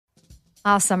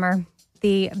Summer,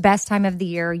 the best time of the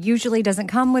year, usually doesn't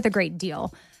come with a great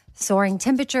deal. Soaring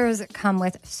temperatures come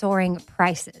with soaring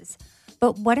prices.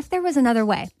 But what if there was another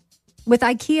way? With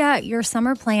IKEA, your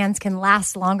summer plans can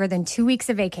last longer than 2 weeks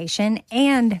of vacation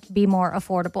and be more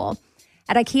affordable.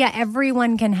 At IKEA,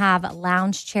 everyone can have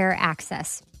lounge chair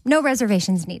access. No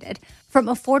reservations needed. From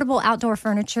affordable outdoor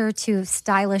furniture to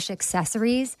stylish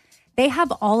accessories, they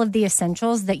have all of the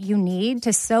essentials that you need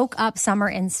to soak up summer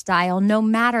in style, no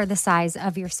matter the size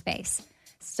of your space.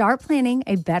 Start planning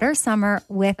a better summer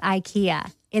with IKEA.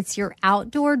 It's your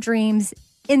outdoor dreams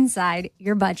inside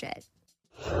your budget.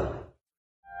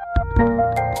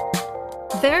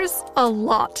 There's a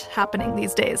lot happening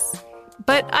these days,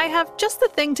 but I have just the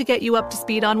thing to get you up to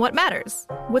speed on what matters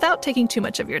without taking too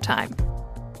much of your time.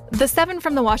 The 7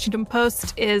 from the Washington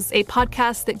Post is a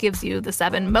podcast that gives you the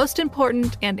 7 most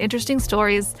important and interesting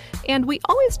stories, and we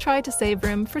always try to save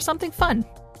room for something fun.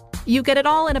 You get it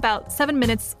all in about 7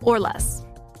 minutes or less.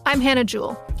 I'm Hannah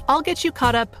Jewell. I'll get you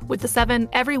caught up with the 7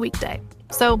 every weekday.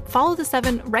 So follow the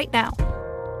 7 right now.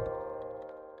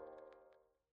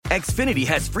 Xfinity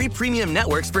has free premium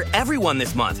networks for everyone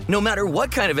this month, no matter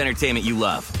what kind of entertainment you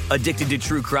love. Addicted to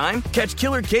true crime? Catch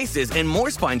killer cases and more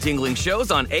spine-tingling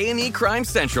shows on A&E Crime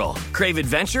Central. Crave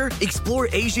adventure? Explore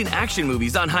Asian action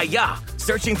movies on Hi-Ya.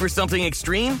 Searching for something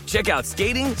extreme? Check out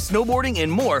skating, snowboarding, and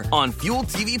more on Fuel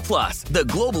TV Plus, the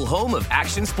global home of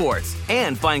action sports.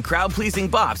 And find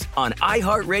crowd-pleasing bops on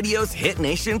iHeartRadio's Hit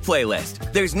Nation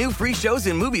playlist. There's new free shows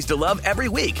and movies to love every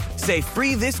week. Say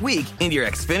free this week in your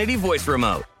Xfinity voice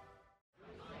remote.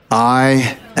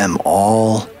 I am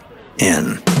all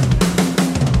in.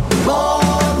 More,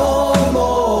 more,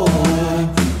 more.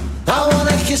 I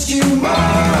wanna kiss you more.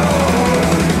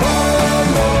 More,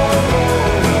 more, more.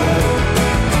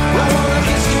 I wanna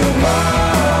kiss you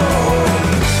more.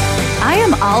 I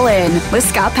am all in with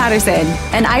Scott Patterson,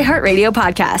 an iHeartRadio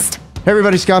podcast. Hey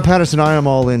everybody, Scott Patterson, I am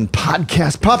all in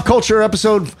podcast. Pop Culture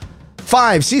episode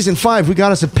 5, season 5. We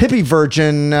got us a Pippi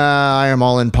virgin. I am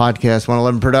all in podcast,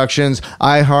 111 Productions,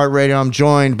 iHeartRadio. I'm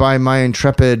joined by my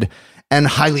intrepid and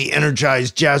highly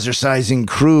energized jazzercising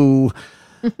crew.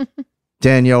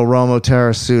 Danielle Romo,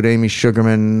 Tara Sood, Amy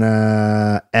Sugarman,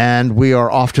 and we are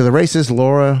off to the races.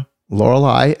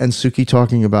 Lorelai and Suki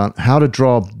talking about how to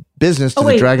draw business to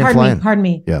the Dragonfly. Pardon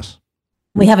me. Yes.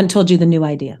 We haven't told you the new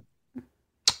idea.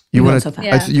 You want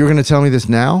to? You're going to tell me this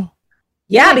now?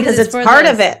 Yeah, because it's part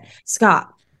of it.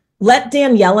 Scott, let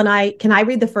Danielle and can I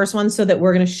read the first one so that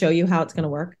we're going to show you how it's going to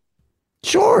work?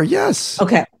 Sure, yes.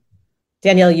 Okay.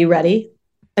 Danielle, you ready?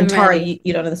 And Tara, ready.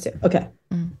 you don't know this too. Okay.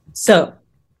 So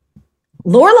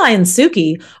Lorelai and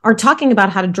Suki are talking about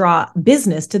how to draw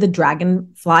business to the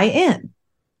Dragonfly Inn.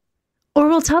 Or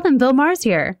we'll tell them Bill Maher's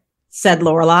here, said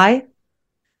Lorelai.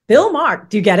 Bill Maher,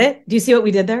 do you get it? Do you see what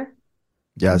we did there?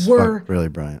 Yes, we're really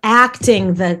brilliant.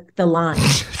 Acting the line.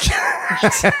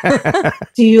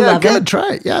 Do you love good. it?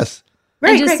 Try it. Yes.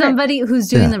 Great, and somebody who's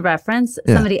doing the reference,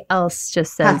 somebody else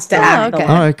just says, to act okay.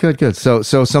 All right, good. So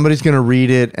somebody's going to read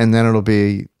it, and then it'll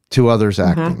be 2 others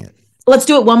acting it. Let's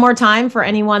do it one more time for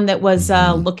anyone that was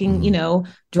looking,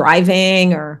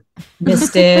 driving or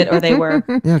missed it, or they were.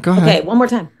 Yeah, go ahead. Okay, one more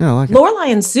time. Yeah, I like it.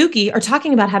 Lorelai and Suki are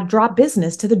talking about how to draw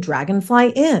business to the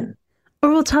Dragonfly Inn.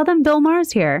 Or we'll tell them Bill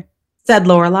Maher's here, said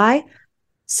Lorelai.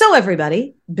 So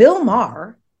everybody, Bill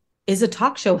Maher is a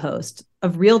talk show host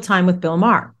of Real Time with Bill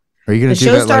Maher. Are you going to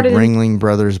do that like Ringling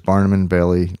Brothers, Barnum and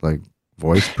Bailey, like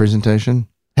voice presentation?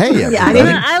 Hey, everybody.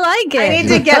 I like it. I need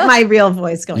to get my real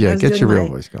voice going. Yeah, get your real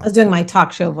voice going. I was doing my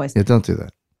talk show voice. Yeah, don't do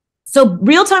that. So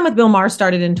Real Time with Bill Maher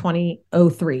started in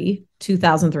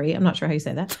 2003. I'm not sure how you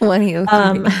say that.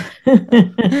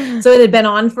 2003. So it had been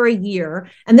on for a year.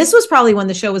 And this was probably when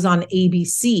the show was on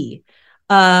ABC.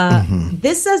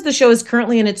 This says the show is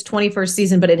currently in its 21st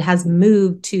season, but it has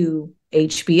moved to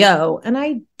HBO. And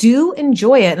I do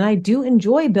enjoy it. And I do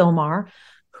enjoy Bill Maher,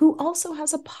 who also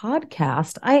has a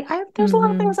podcast. There's a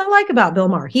lot of things I like about Bill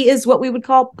Maher. He is what we would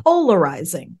call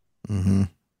polarizing. Mm-hmm.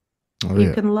 Oh,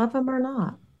 you can love him or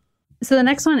not. So the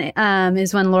next one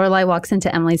is when Lorelai walks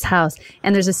into Emily's house,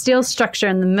 and there's a steel structure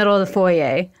in the middle of the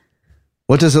foyer.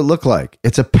 What does it look like?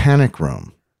 It's a panic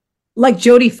room. Like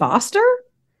Jodie Foster?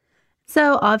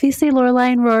 So obviously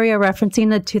Lorelai and Rory are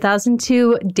referencing the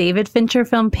 2002 David Fincher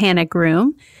film Panic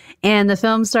Room. And the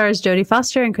film stars Jodie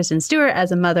Foster and Kristen Stewart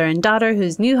as a mother and daughter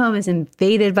whose new home is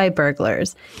invaded by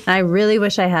burglars. And I really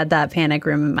wish I had that panic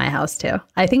room in my house too.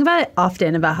 I think about it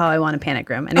often about how I want a panic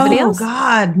room. Anybody else? Oh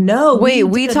God, no. Wait,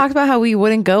 we talked about how we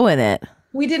wouldn't go in it.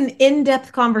 We did an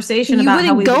in-depth conversation you about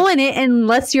how we wouldn't go in it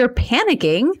unless you're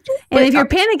panicking. And if you're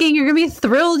panicking, you're going to be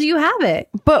thrilled you have it.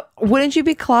 But wouldn't you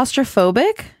be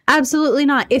claustrophobic? Absolutely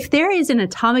not. If there is an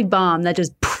atomic bomb that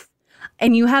just poof,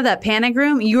 and you have that panic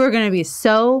room, you are going to be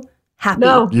so happy.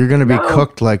 No. You're going to be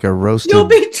cooked like a roasted. You'll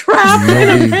be trapped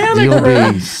in a panic You'll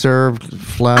room. be served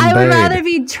flambéed. I would rather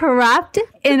be trapped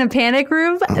in a panic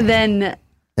room than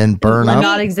and burn up.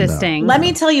 not existing. Let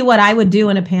me tell you what I would do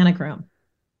in a panic room.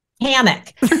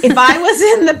 Panic. If I was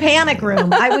in the panic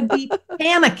room, I would be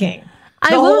panicking.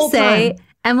 I will say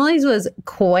Emily's was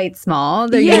quite small.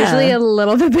 They're Yeah. usually a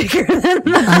little bit bigger than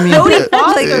mine. I mean, Jodie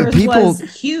Foster's was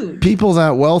huge. People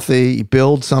that wealthy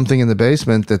build something in the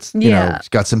basement that's, you know, it's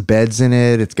got some beds in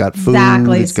it. It's got food.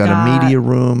 Exactly, it's got a Scott. media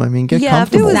room. I mean, get Yeah,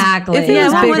 comfortable. Exactly. If it Yeah,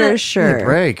 was I want bigger, one of- sure.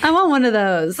 Break. I want one of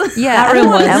those. Yeah, I room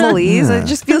don't want was- Emily's. Yeah. I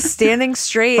just feel standing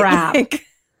straight. Crap. Like,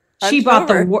 She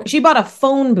bought a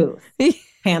phone booth.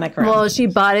 Panic room. Well, she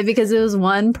bought it because it was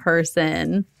one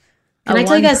person. Can I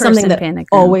tell you guys something that panic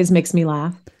room. always makes me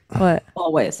laugh? what?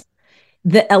 Always.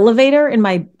 The elevator in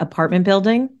my apartment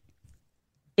building,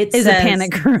 it Is says, a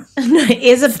panic room.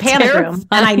 is a panic room. terrifying.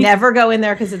 And I never go in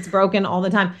there because it's broken all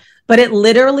the time. But it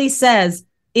literally says,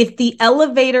 if the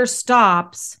elevator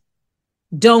stops,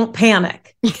 don't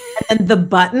panic. And then the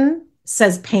button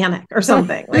says panic or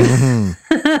something. Like,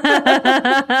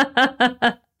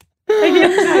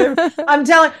 I'm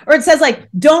telling, or it says like,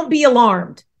 don't be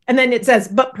alarmed. And then it says,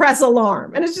 but press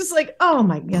alarm. And it's just like, oh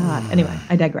my God. Anyway,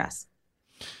 I digress.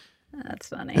 That's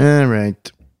funny. All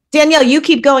right. Danielle, you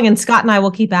keep going and Scott and I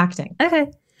will keep acting.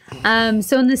 Okay.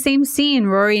 So in the same scene,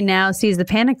 Rory now sees the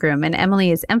panic room and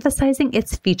Emily is emphasizing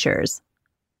its features.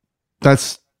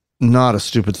 That's not a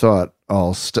stupid thought.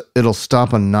 It'll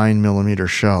stop a 9mm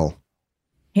shell.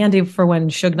 Handy for when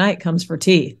Suge Knight comes for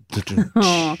tea.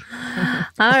 Oh.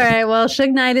 All right. Well,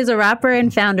 Suge Knight is a rapper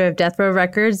and founder of Death Row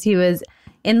Records. He was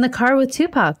in the car with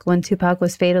Tupac when Tupac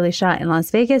was fatally shot in Las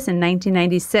Vegas in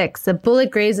 1996. A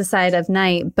bullet grazed the side of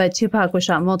Knight, but Tupac was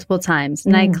shot multiple times.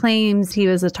 Knight claims he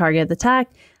was the target of the attack.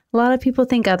 A lot of people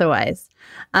think otherwise.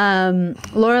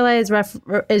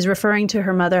 Lorelai is referring to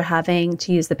her mother having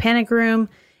to use the panic room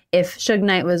if Suge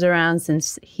Knight was around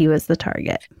since he was the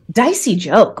target. Dicey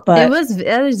joke, but That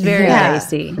was very Yeah.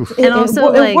 dicey. it, And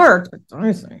also, it worked. But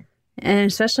dicey. and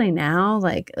especially now,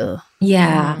 like, ugh,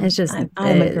 Yeah, it's just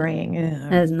I'm it- agreeing. Yeah.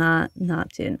 That is not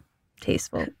too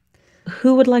tasteful.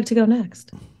 Who would like to go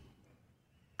next?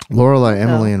 Lorelai,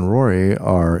 Emily, and Rory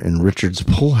are in Richard's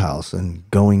pool house and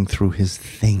going through his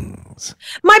things.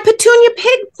 My Petunia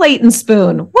Pig plate and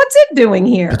spoon. What's it doing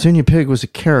here? Petunia Pig was a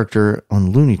character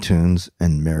on Looney Tunes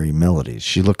and Merry Melodies.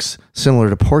 She looks similar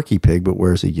to Porky Pig, but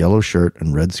wears a yellow shirt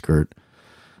and red skirt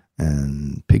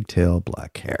and pigtail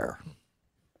black hair.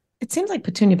 It seems like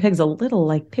Petunia Pig's a little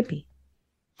like Pippi.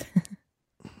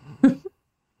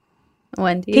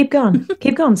 Wendy, Keep going.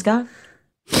 Keep going, Scott.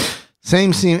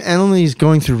 Same scene. Emily's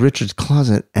going through Richard's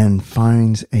closet and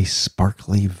finds a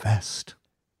sparkly vest.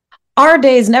 Our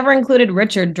days never included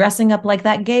Richard dressing up like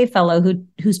that gay fellow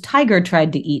whose tiger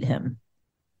tried to eat him.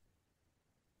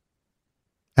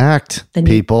 Act, Then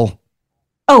you- people.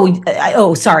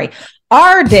 Oh, sorry.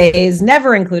 Our days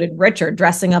never included Richard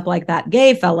dressing up like that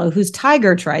gay fellow whose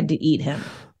tiger tried to eat him.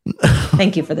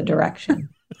 Thank you for the direction.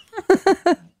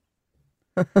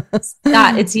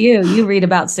 Scott, it's you. You read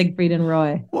about Siegfried and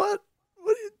Roy. What?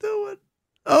 What are you doing?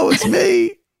 Oh, it's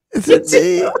me. It's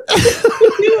me.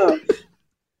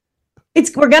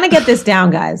 We're gonna get this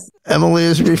down, guys. Emily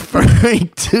is referring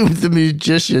to the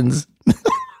musicians.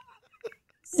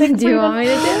 do you want me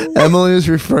to do? Emily is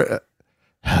referring.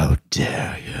 How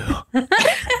dare you?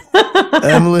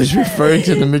 Emily is referring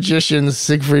to the magicians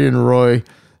Siegfried and Roy,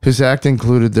 whose act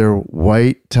included their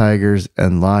white tigers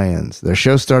and lions. Their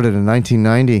show started in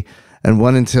 1990 and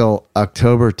went until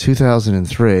October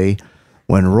 2003,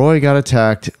 when Roy got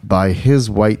attacked by his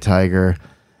white tiger,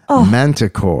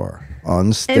 Manticore,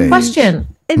 on stage. Question.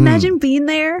 Imagine being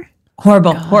there.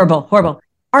 Horrible, horrible, horrible.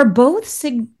 Are both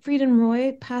Siegfried and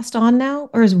Roy passed on now,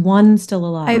 or is one still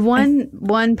alive?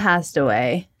 One passed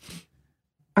away.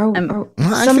 Are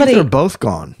I somebody think they're both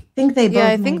gone. think they both? Yeah,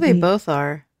 I think might they be. both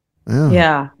are. Yeah.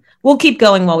 Yeah, we'll keep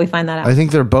going while we find that out. I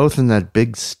think they're both in that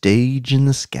big stage in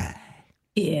the sky.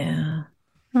 Yeah.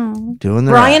 Doing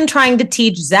their Brian act. trying to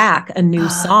teach Zach a new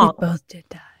song. They both did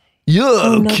die.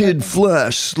 Yo, no, Kid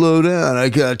Flash, slow down. I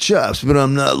got chops, but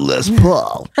I'm not Les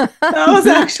Paul. That was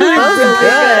actually really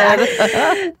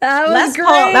good. That was Les great.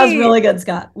 Paul, that was really good,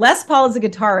 Scott. Les Paul is a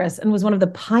guitarist and was one of the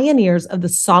pioneers of the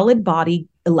solid body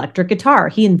electric guitar.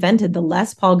 He invented the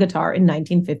Les Paul guitar in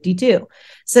 1952.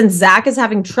 Since Zach is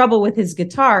having trouble with his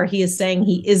guitar, he is saying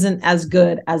he isn't as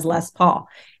good as Les Paul.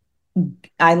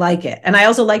 I like it. And I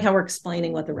also like how we're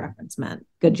explaining what the reference meant.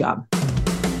 Good job.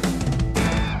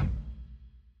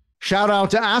 Shout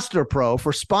out to Astropro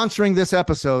for sponsoring this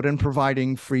episode and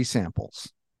providing free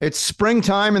samples. It's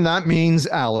springtime, and that means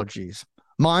allergies.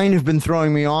 Mine have been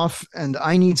throwing me off, and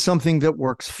I need something that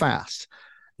works fast.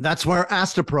 That's where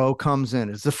Astropro comes in.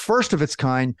 It's the first of its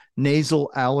kind nasal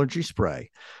allergy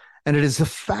spray, and it is the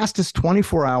fastest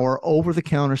 24-hour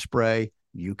over-the-counter spray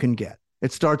you can get.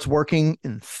 It starts working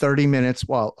in 30 minutes,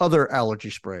 while other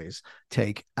allergy sprays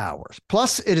take hours.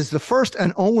 Plus, it is the first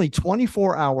and only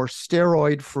 24-hour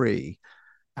steroid-free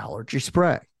allergy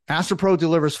spray. Astropro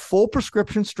delivers full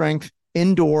prescription strength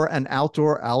indoor and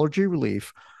outdoor allergy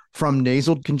relief from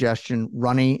nasal congestion,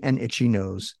 runny and itchy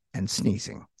nose, and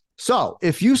sneezing. So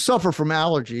if you suffer from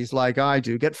allergies like I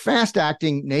do, get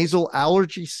fast-acting nasal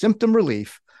allergy symptom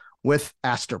relief with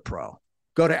Astropro.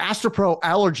 Go to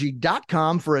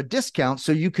astroproallergy.com for a discount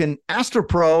so you can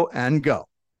Astropro and go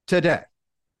today.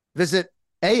 Visit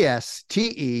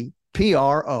ASTEPRO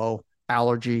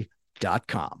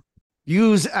allergy.com.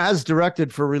 Use as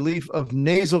directed for relief of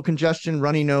nasal congestion,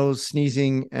 runny nose,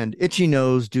 sneezing, and itchy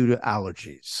nose due to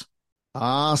allergies.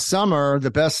 Summer,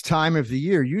 the best time of the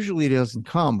year, usually doesn't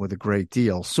come with a great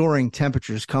deal. Soaring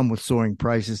temperatures come with soaring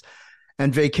prices,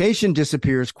 and vacation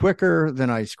disappears quicker than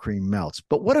ice cream melts.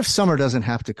 But what if summer doesn't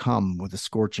have to come with a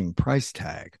scorching price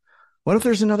tag? What if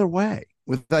there's another way?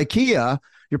 With IKEA,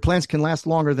 your plans can last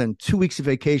longer than 2 weeks of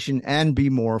vacation and be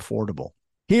more affordable.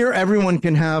 Here, everyone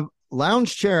can have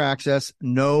lounge chair access,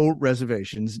 no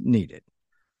reservations needed.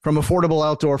 From affordable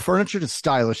outdoor furniture to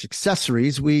stylish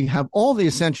accessories, we have all the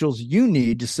essentials you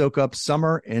need to soak up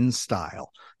summer in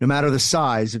style, no matter the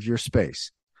size of your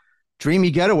space.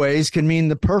 Dreamy getaways can mean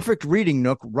the perfect reading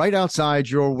nook right outside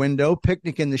your window,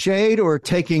 picnic in the shade, or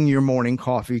taking your morning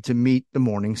coffee to meet the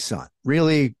morning sun.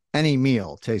 Really, any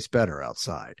meal tastes better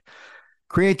outside.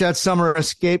 Create that summer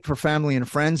escape for family and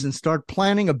friends and start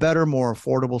planning a better, more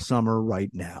affordable summer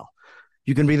right now.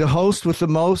 You can be the host with the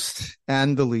most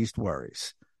and the least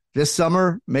worries. This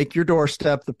summer, make your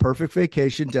doorstep the perfect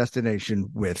vacation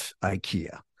destination with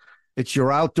IKEA. It's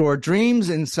your outdoor dreams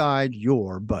inside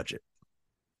your budget.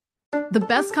 The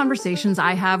best conversations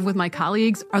I have with my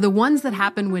colleagues are the ones that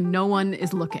happen when no one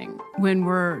is looking, when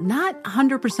we're not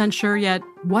 100% sure yet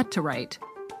what to write.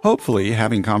 Hopefully,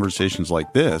 having conversations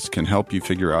like this can help you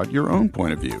figure out your own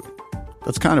point of view.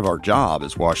 That's kind of our job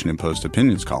as Washington Post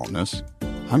opinions columnists.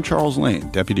 I'm Charles Lane,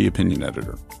 Deputy Opinion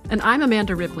Editor. And I'm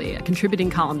Amanda Ripley, a contributing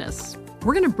columnist.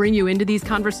 We're going to bring you into these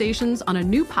conversations on a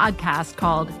new podcast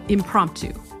called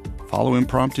Impromptu. Follow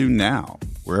Impromptu now,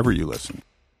 wherever you listen.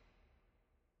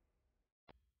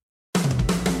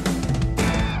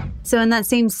 So in that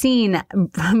same scene,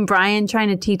 Brian trying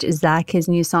to teach Zach his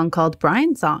new song called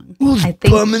Brian Song. Well, it's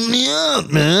bumming me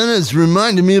out, man. It's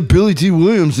reminding me of Billy D.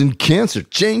 Williams and Cancer.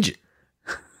 Change it.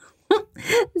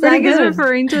 Zach is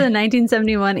referring to the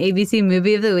 1971 ABC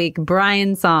Movie of the Week,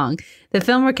 Brian Song. The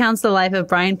film recounts the life of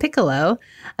Brian Piccolo,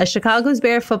 a Chicago's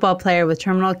Bear football player with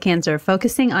terminal cancer,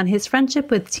 focusing on his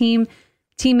friendship with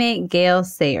teammate Gail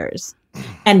Sayers.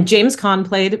 And James Caan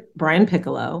played Brian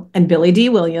Piccolo, and Billy D.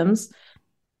 Williams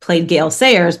played Gail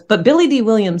Sayers. But Billy D.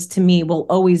 Williams, to me, will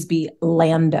always be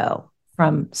Lando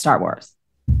from Star Wars.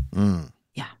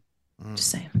 Yeah, just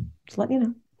saying. Just let you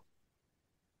know.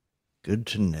 Good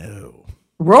to know.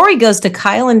 Rory goes to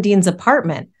Kyle and Dean's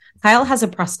apartment. Kyle has a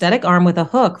prosthetic arm with a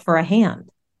hook for a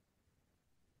hand.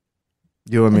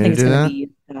 You want me to do that?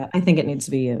 I think it needs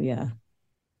to be you, yeah.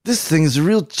 This thing is a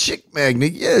real chick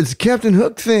magnet. Yeah, it's a Captain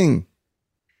Hook thing.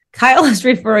 Kyle is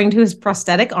referring to his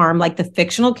prosthetic arm like the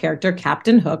fictional character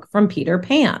Captain Hook from Peter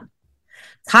Pan.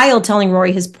 Kyle telling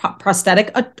Rory his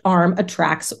prosthetic arm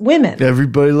attracts women.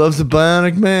 Everybody loves a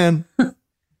bionic man.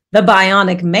 The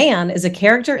Bionic Man is a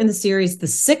character in the series The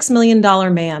 $6 Million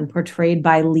Man, portrayed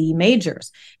by Lee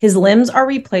Majors. His limbs are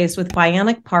replaced with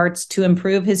bionic parts to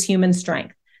improve his human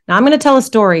strength. Now, I'm going to tell a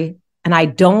story, and I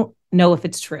don't know if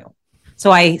it's true.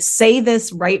 So I say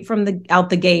this right from out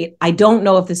the gate. I don't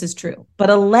know if this is true, but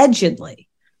allegedly,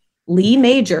 Lee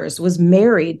Majors was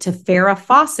married to Farrah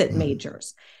Fawcett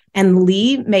Majors, and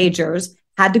Lee Majors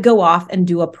had to go off and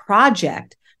do a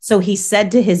project. So he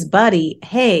said to his buddy,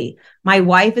 hey, my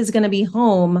wife is going to be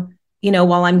home,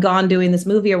 while I'm gone doing this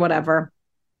movie or whatever.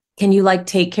 Can you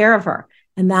take care of her?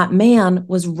 And that man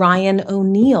was Ryan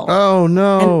O'Neal. Oh,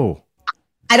 no. And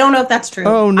I don't know if that's true.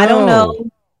 Oh, no.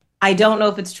 I don't know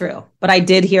if it's true, but I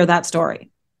did hear that story.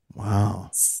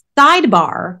 Wow.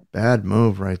 Sidebar. Bad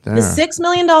move right there. The $6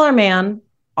 Million Man,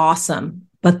 awesome.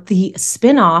 But the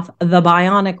spinoff, The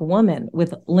Bionic Woman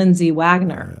with Lindsay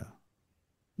Wagner,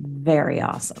 very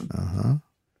awesome.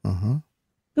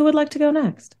 Who would like to go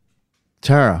next?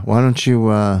 Tara, why don't you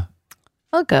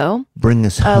I'll go. Bring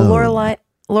us home.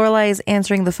 Lorelai is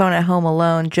answering the phone at home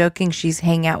alone, joking she's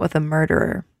hanging out with a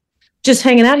murderer. Just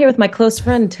hanging out here with my close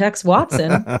friend, Tex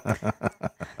Watson.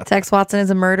 Tex Watson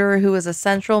is a murderer who was a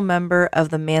central member of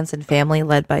the Manson family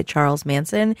led by Charles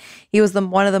Manson. He was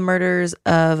one of the murderers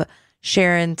of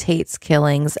Sharon Tate's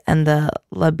killings and the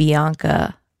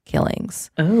LaBianca killings.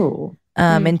 Oh.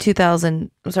 In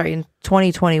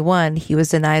 2021, he was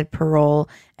denied parole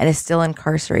and is still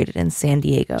incarcerated in San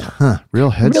Diego. Real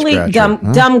head really scratcher.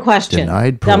 Dumb question.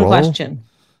 Denied parole? Dumb question.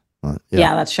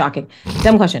 Yeah, that's shocking.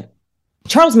 Dumb question.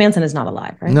 Charles Manson is not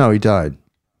alive, right? No, he died.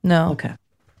 No. Okay.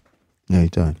 Yeah, he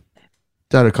died.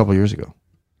 Died a couple years ago.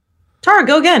 Tara,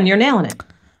 go again. You're nailing it.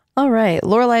 All right.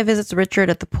 Lorelai visits Richard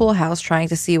at the pool house trying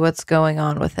to see what's going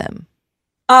on with him.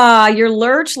 Your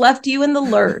lurch left you in the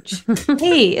lurch.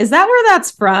 Hey, is that where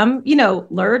that's from? You know,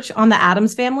 Lurch on the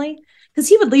Addams Family? Because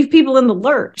he would leave people in the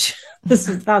lurch.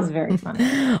 That was very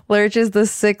funny. Lurch is the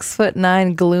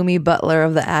 6'9" gloomy butler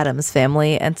of the Addams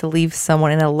Family, and to leave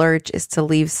someone in a lurch is to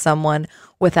leave someone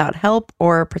without help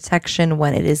or protection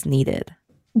when it is needed.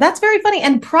 That's very funny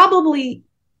and probably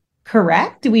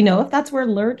correct. Do we know if that's where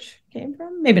Lurch came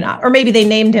from? Maybe not. Or maybe they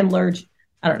named him Lurch.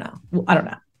 I don't know.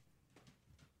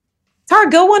 Tara,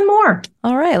 go one more.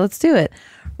 All right, let's do it.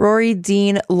 Rory,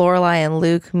 Dean, Lorelai, and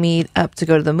Luke meet up to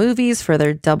go to the movies for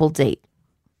their double date.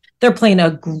 They're playing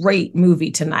a great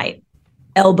movie tonight.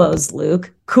 Elbows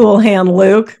Luke, Cool Hand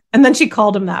Luke. And then she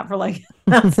called him that for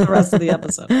that's the rest of the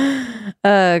episode.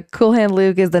 Cool Hand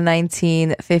Luke is the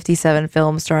 1957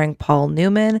 film starring Paul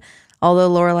Newman.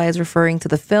 Although Lorelai is referring to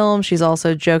the film, she's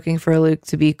also joking for Luke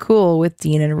to be cool with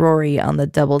Dean and Rory on the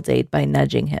double date by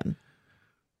nudging him.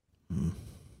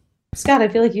 Scott, I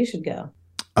feel like you should go.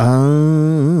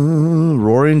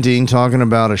 Rory and Dean talking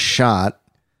about a shot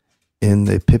in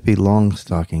the Pippi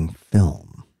Longstocking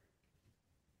film.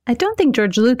 I don't think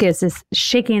George Lucas is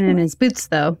shaking in his boots,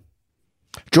 though.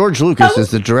 George Lucas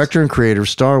is the director and creator of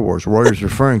Star Wars. Rory is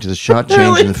referring to the shot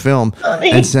change in the film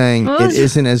and saying it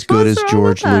isn't as good as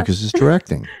George Lucas's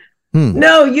directing.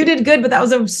 No, you did good, but that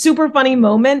was a super funny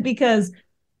moment because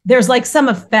there's some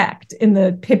effect in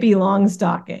the Pippi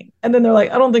Longstocking. And then they're like,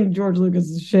 I don't think George Lucas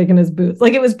is shaking his boots.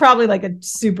 It was probably a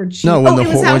super cheap. No,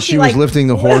 when she was lifting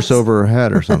the horse over her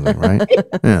head or something, right?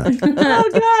 Yeah. Oh,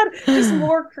 God. Just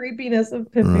more creepiness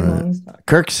of Pippi Longstocking.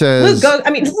 Kirk says...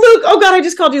 Luke. Oh, God, I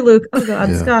just called you Luke. Oh, God.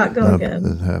 Yeah, Scott, go again.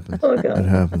 It happens. Oh, God. It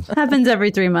happens. Happens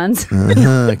every 3 months.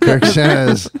 Kirk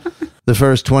says the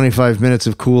first 25 minutes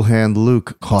of Cool Hand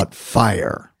Luke caught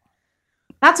fire.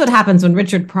 That's what happens when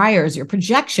Richard Pryor is your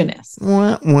projectionist.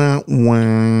 Wah, wah,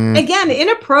 wah. Again,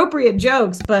 inappropriate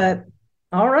jokes, but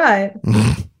all right.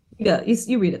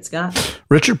 You read it, Scott.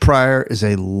 Richard Pryor is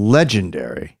a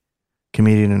legendary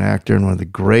comedian and actor and one of the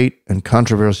great and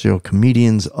controversial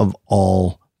comedians of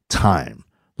all time.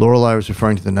 Lorelai was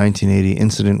referring to the 1980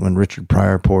 incident when Richard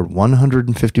Pryor poured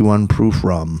 151 proof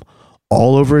rum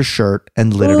all over his shirt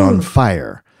and lit it on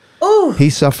fire. Ooh. He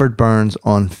suffered burns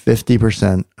on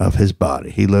 50% of his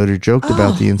body. He later joked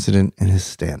about the incident in his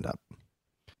stand-up.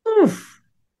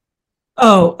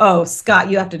 Oh,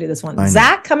 Scott, you have to do this one.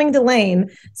 Zach coming to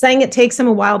Lane saying it takes him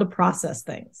a while to process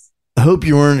things. I hope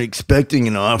you weren't expecting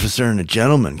an officer and a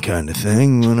gentleman kind of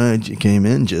thing when I came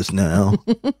in just now.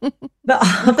 The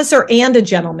Officer and a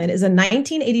Gentleman is a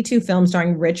 1982 film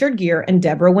starring Richard Gere and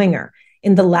Deborah Winger.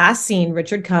 In the last scene,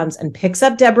 Richard comes and picks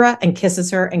up Deborah and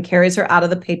kisses her and carries her out of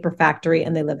the paper factory,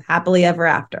 and they live happily ever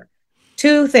after.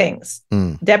 2 things.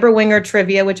 Deborah Winger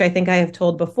trivia, which I think I have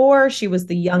told before. She was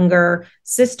the younger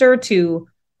sister to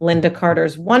Linda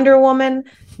Carter's Wonder Woman.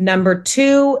 Number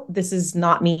 2, this is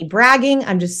not me bragging.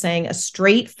 I'm just saying a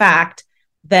straight fact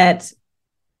that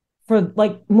for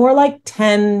more like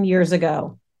 10 years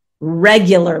ago,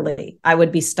 regularly I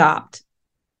would be stopped,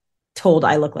 told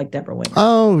I look like Deborah Winger.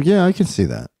 Oh, yeah, I can see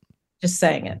that. Just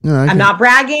saying it. Yeah, I'm not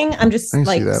bragging. I'm just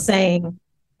saying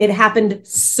it happened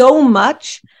so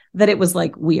much that it was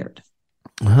weird.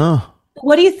 Uh-huh.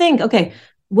 What do you think? Okay.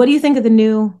 What do you think of the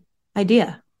new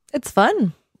idea? It's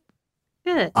fun.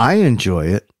 Good. I enjoy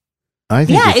it. I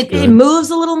think it moves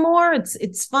a little more.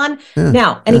 It's fun. Yeah.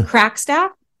 Now, any crack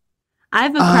staff? I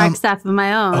have a crack staff of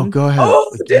my own. Oh, go ahead.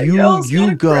 You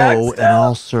go and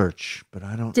I'll search, but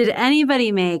I don't. Did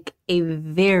anybody make a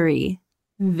very,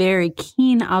 very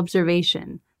keen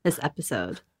observation this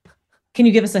episode? Can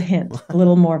you give us a hint? A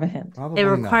little more of a hint. It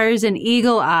requires an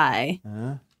eagle eye.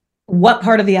 What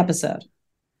part of the episode?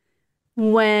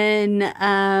 When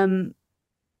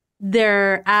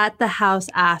they're at the house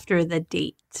after the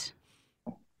date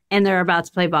and they're about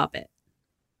to play Bop It.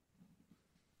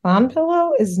 Clown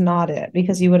pillow is not it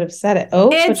because you would have said it.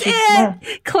 Oh, it's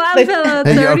it. Clown pillow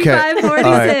 3546.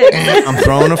 Right. I'm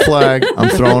throwing a flag.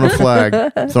 Throwing a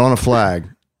flag.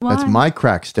 Why? That's my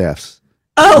crack staff's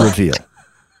reveal.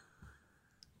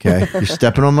 Okay, you're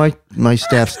stepping on my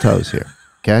staff's toes here.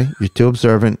 Okay, you're too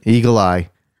observant. Eagle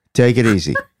eye. Take it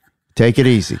easy.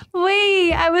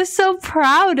 Wait, I was so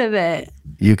proud of it.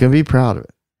 You can be proud of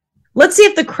it. Let's see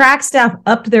if the crack staff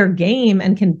upped their game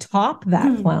and can top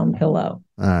that clown pillow.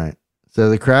 All right. So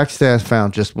the crack staff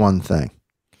found just one thing.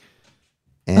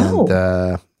 And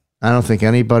I don't think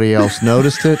anybody else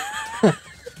noticed it.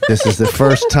 This is the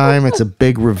first time. It's a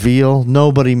big reveal.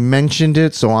 Nobody mentioned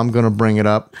it, so I'm going to bring it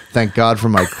up. Thank God for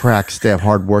my crack staff,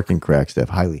 hardworking crack staff,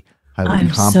 highly I'm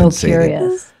compensated. so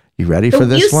curious. You ready for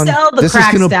this one? This is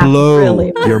going to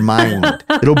blow your mind.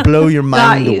 It'll blow your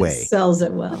mind away. Sells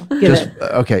it well.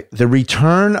 Okay. The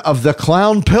return of the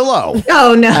clown pillow.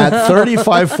 Oh, no. At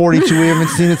 3542. We haven't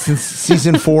seen it since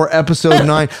season 4, episode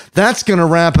 9. That's going to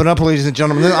wrap it up, ladies and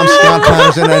gentlemen. I'm Scott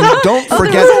Patterson. And don't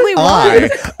forget, I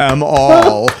am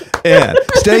all in.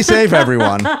 Stay safe,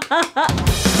 everyone.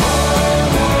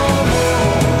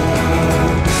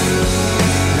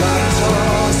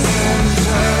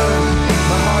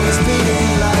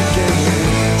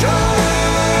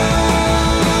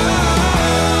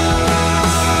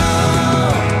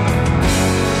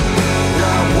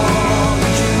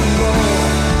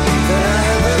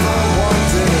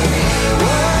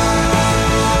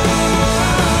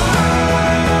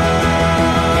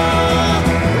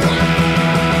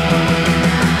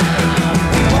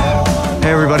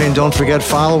 Everybody, and don't forget,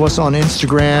 follow us on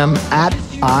Instagram at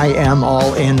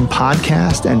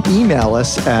IamAllInPodcast and email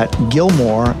us at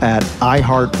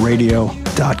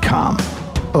Gilmore@iHeartRadio.com.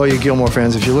 Oh, you Gilmore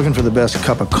fans, if you're looking for the best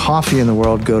cup of coffee in the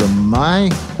world, go to my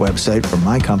website for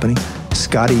my company,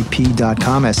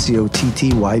 ScottyP.com,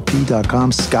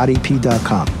 SCOTTYP.com,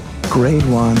 ScottyP.com. Grade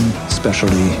 1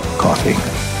 specialty coffee.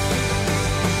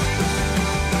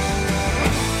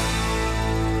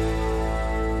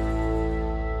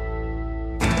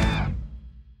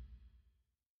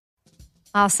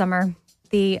 Summer,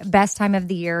 the best time of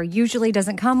the year, usually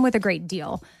doesn't come with a great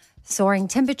deal. Soaring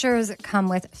temperatures come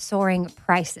with soaring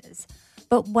prices.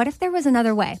 But what if there was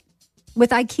another way?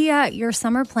 With IKEA, your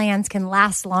summer plans can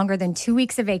last longer than 2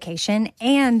 weeks of vacation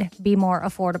and be more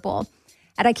affordable.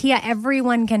 At IKEA,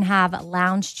 everyone can have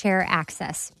lounge chair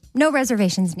access. No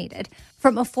reservations needed.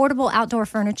 From affordable outdoor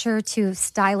furniture to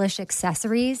stylish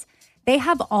accessories, they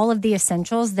have all of the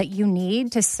essentials that you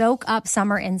need to soak up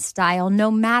summer in style,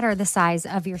 no matter the size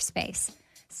of your space.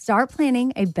 Start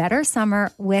planning a better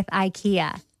summer with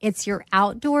IKEA. It's your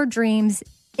outdoor dreams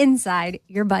inside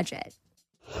your budget.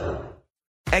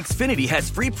 Xfinity has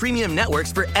free premium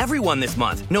networks for everyone this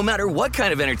month, no matter what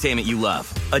kind of entertainment you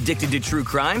love. Addicted to true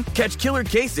crime? Catch killer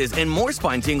cases and more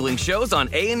spine-tingling shows on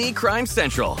A&E Crime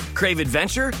Central. Crave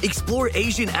adventure? Explore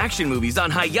Asian action movies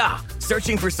on Hi-Ya.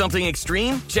 Searching for something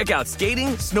extreme? Check out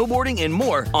skating, snowboarding, and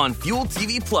more on Fuel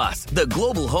TV Plus, the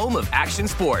global home of action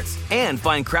sports. And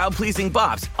find crowd-pleasing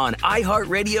bops on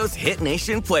iHeartRadio's Hit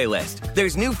Nation playlist.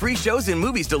 There's new free shows and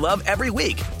movies to love every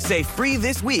week. Say free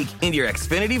this week in your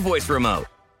Xfinity voice remote.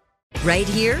 Right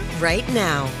here, right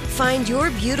now. Find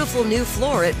your beautiful new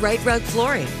floor at Right Rug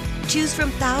Flooring. Choose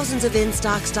from thousands of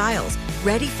in-stock styles,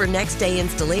 ready for next day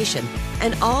installation,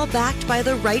 and all backed by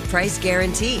the right price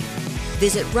guarantee.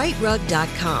 Visit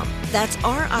rightrug.com. That's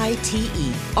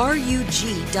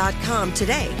RITERUG.com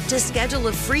today to schedule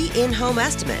a free in-home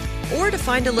estimate or to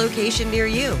find a location near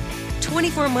you.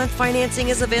 24-month financing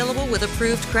is available with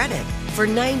approved credit. For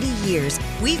 90 years,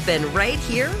 we've been right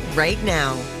here, right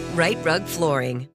now. Right Rug Flooring.